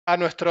a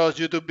nuestros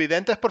YouTube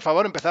videntes, por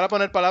favor, empezar a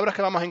poner palabras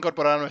que vamos a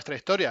incorporar a nuestra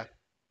historia.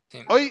 Sí,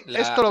 Hoy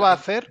esto lo va a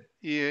hacer,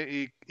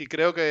 y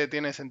creo que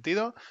tiene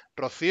sentido,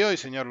 Rocío y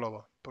señor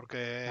Lobo,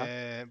 porque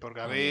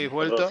habéis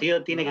vuelto.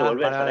 Rocío tiene que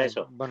volver para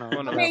eso. Bueno,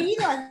 Bueno, Me he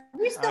ido, ¿has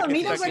visto? aquí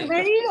Mira, está, pues aquí.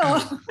 me he ido.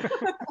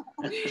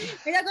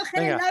 Voy a coger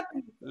Venga. el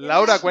lápiz.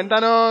 Laura,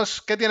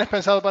 cuéntanos qué tienes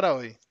pensado para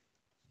hoy.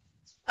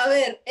 A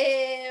ver,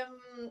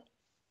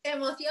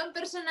 emoción,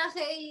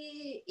 personaje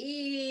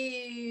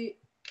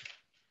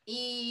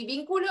y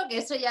vínculo, que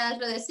eso ya es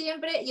lo de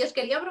siempre. Y os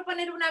quería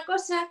proponer una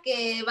cosa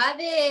que va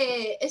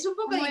de... Es un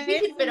poco ¿Cómo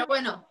difícil, es? pero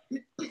bueno.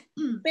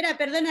 Espera,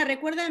 perdona,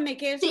 recuérdame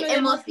que es Sí, lo de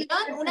emoción,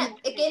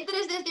 que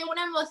entres desde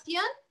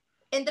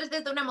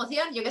una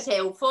emoción, yo qué sé,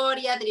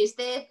 euforia,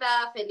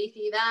 tristeza,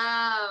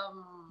 felicidad,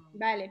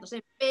 Vale. no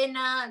sé,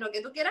 pena, lo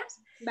que tú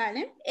quieras.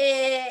 Vale.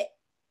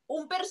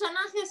 Un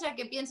personaje, o sea,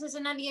 que pienses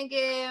en alguien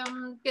que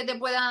te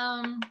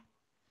pueda...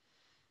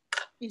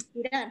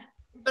 Inspirar.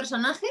 Un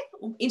personaje,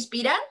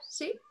 inspirar,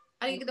 ¿sí?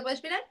 Alguien que te pueda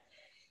inspirar.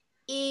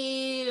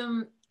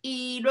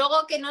 Y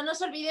luego que no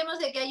nos olvidemos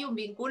de que hay un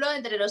vínculo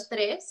entre los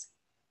tres.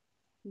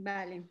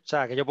 Vale. O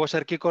sea, que yo puedo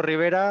ser Kiko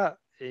Rivera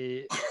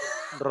y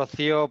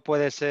Rocío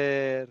puede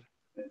ser...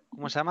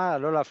 ¿Cómo se llama?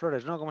 Lola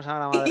Flores, ¿no? ¿Cómo se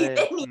llama la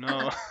madre?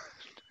 No.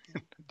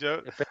 Yo...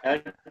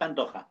 Isabel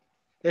Pantoja.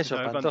 Eso,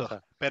 Isabel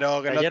Pantoja.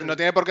 Pero que Ayer- no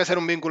tiene por qué ser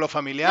un vínculo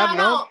familiar,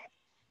 ¿no? No.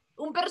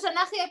 Un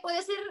personaje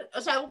puede ser,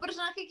 o sea, un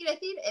personaje quiere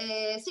decir,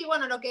 sí,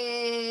 bueno, lo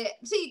que,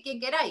 sí, quien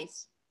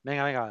queráis.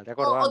 Venga, de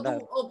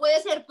acuerdo. O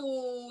puede ser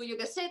tu, yo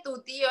qué sé,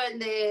 tu tío, el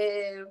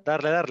de...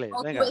 Darle,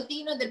 o venga. tu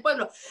vecino, el del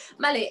pueblo.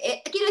 Vale,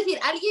 quiero decir,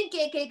 alguien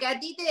que a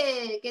ti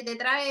te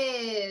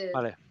trae...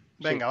 Vale.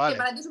 Venga, sí. vale. Que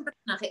para ti es un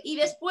personaje. Y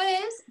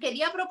después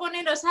quería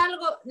proponeros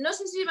algo, no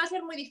sé si va a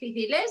ser muy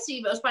difícil, ¿eh?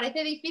 Si os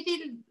parece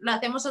difícil, lo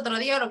hacemos otro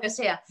día o lo que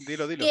sea.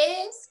 Dilo.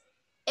 Que es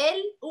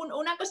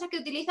una cosa que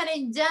utilizan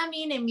en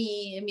jamming en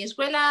mi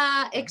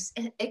escuela,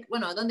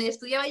 bueno, donde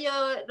estudiaba yo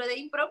lo de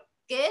impro,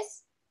 que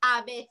es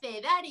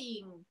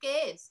abecedaring.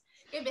 ¿Qué es?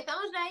 Que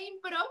empezamos la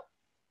impro,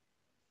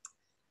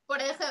 por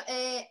ejemplo,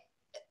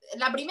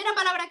 la primera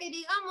palabra que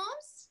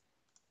digamos,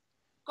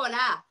 con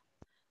la A.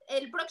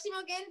 El próximo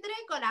que entre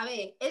con la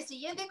B, el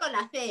siguiente con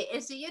la C,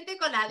 el siguiente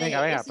con la D, Venga,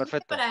 el siguiente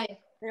perfecto. con la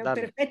E. Pero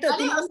Dale. perfecto,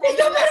 ¿Vale? tío.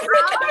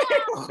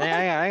 O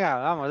sea, Venga,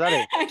 vamos,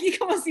 dale. Aquí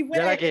como si ¿Y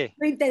fuera... ahora qué?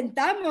 Lo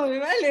intentamos,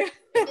 ¿vale?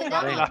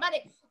 intentamos,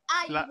 vale.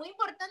 Y La- muy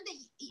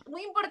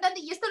importante,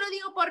 y esto lo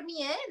digo por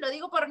mí, lo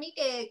digo por mí,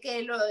 que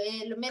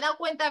me he dado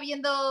cuenta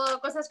viendo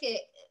cosas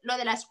que lo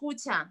de la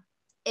escucha.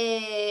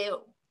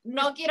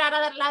 No quiero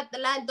ahora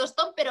dar el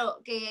tostón,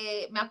 pero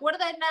que me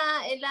acuerdo en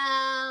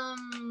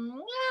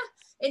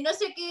no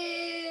sé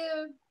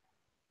qué,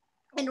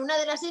 en una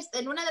de las escenas,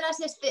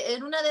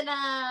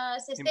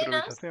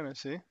 Improvisaciones,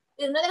 sí.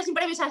 en una de las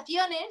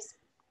improvisaciones,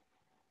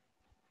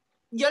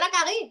 yo la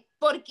cagué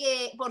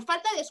por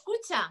falta de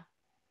escucha.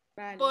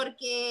 Vale.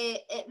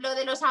 Porque lo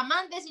de los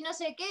amantes y no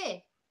sé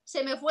qué,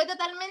 se me fue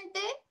totalmente.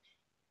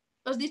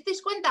 ¿Os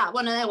disteis cuenta?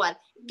 Bueno, da igual.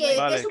 Que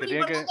Vale, es súper que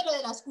tiene importante lo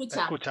de la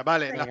escucha. Escucha,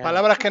 vale. Venga. Las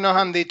palabras que nos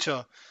han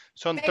dicho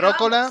son Venga,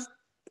 trócola, vamos.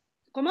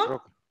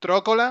 ¿Cómo?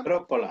 trócola,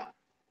 Trócola.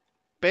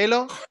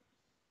 pelo,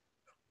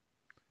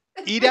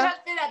 ira,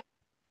 Espera.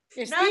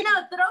 Estira.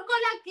 No,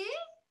 trócola, ¿qué?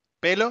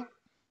 pelo,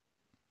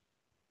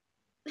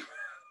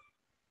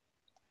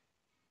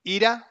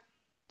 ira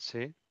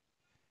Sí.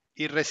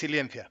 y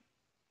resiliencia.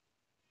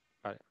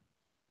 Vale.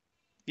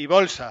 Y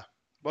bolsa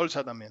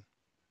también.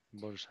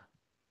 Bolsa.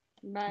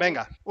 Vale.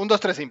 Venga, 1, 2,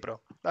 3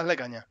 impro. Hazle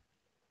caña.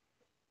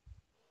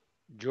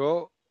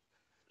 Yo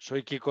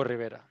soy Kiko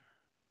Rivera.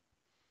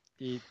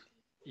 Y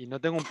no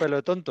tengo un pelo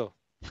de tonto.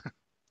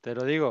 Te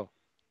lo digo.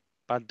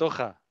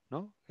 Pantoja,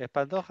 ¿no? ¿Es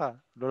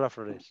Pantoja? Lola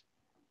Flores.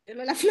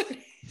 Lola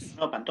Flores.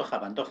 No, Pantoja.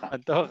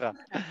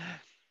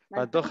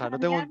 Pantoja, no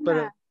tengo un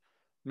pelo.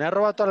 Me ha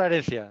robado toda la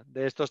herencia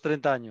de estos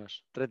 30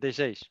 años.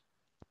 36.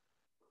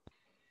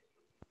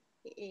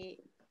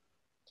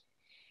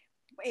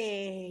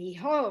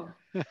 Hijo,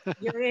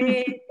 yo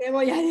te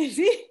voy a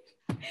decir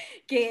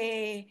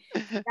que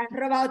te has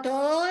robado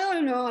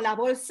todo, no, la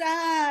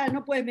bolsa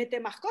no puedes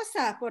meter más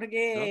cosas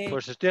porque... ¿No?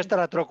 Pues estoy hasta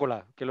la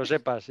trócola, que lo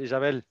sepas,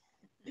 Isabel.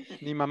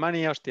 Ni mamá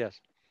ni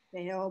hostias.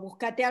 Pero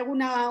búscate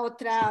alguna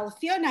otra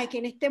opción. Hay que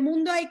en este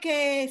mundo hay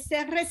que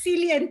ser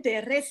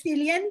resiliente,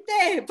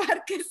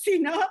 porque si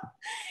no,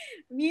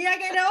 mira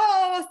que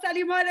no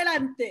salimos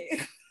adelante.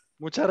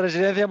 Mucha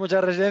residencia,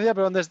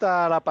 pero ¿dónde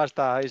está la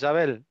pasta,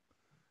 Isabel?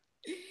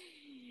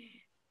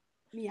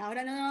 Mira,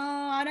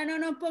 ahora no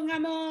nos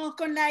pongamos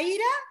con la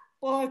ira,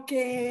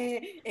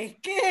 porque es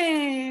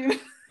que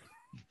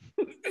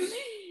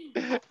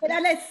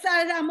para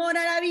echar amor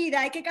a la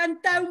vida hay que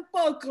cantar un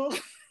poco.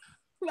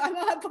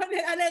 Vamos a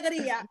poner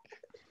alegría.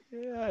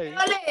 Ay.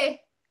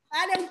 ¡Ole!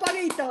 Dale un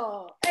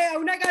poquito.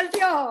 Una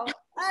canción.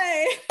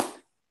 ¡Ay!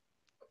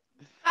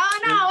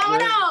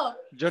 ¡Vámonos!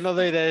 Yo no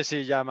doy de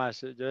sí ya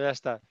más. Yo ya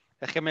está.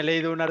 Es que me he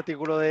leído un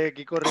artículo de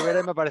Kiko Rivera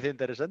y me ha parecido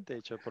interesante. He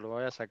dicho, pues lo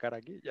voy a sacar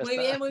aquí. Ya Muy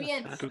está. bien, muy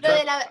bien. Tú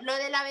Lo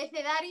del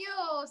abecedario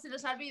se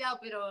nos ha olvidado,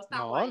 pero está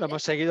No, guay. lo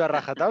hemos seguido a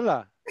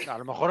rajatabla. A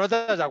lo mejor no te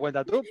has dado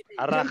cuenta tú. A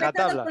Yo he empezado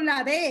rajatabla. con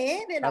la B,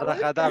 ¿eh? De la A bolsa.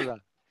 rajatabla.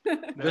 De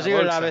Yo la sigo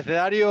el bolsa.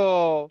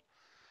 abecedario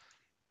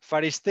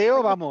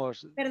faristeo,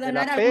 vamos, de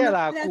Perdonar, la P a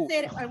la Q.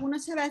 alguno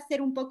sabe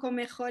hacer un poco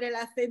mejor el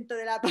acento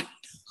de la Pantoja.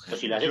 Pues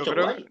si lo has Yo hecho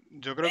creo, guay.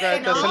 yo creo que te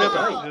No, ha salido,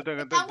 está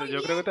muy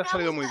yo creo que te ha me ha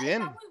salido muy gustado,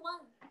 bien. está muy guay.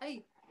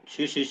 Ay.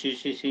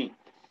 Sí.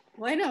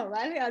 Bueno,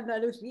 vale,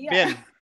 Andalucía. Bien,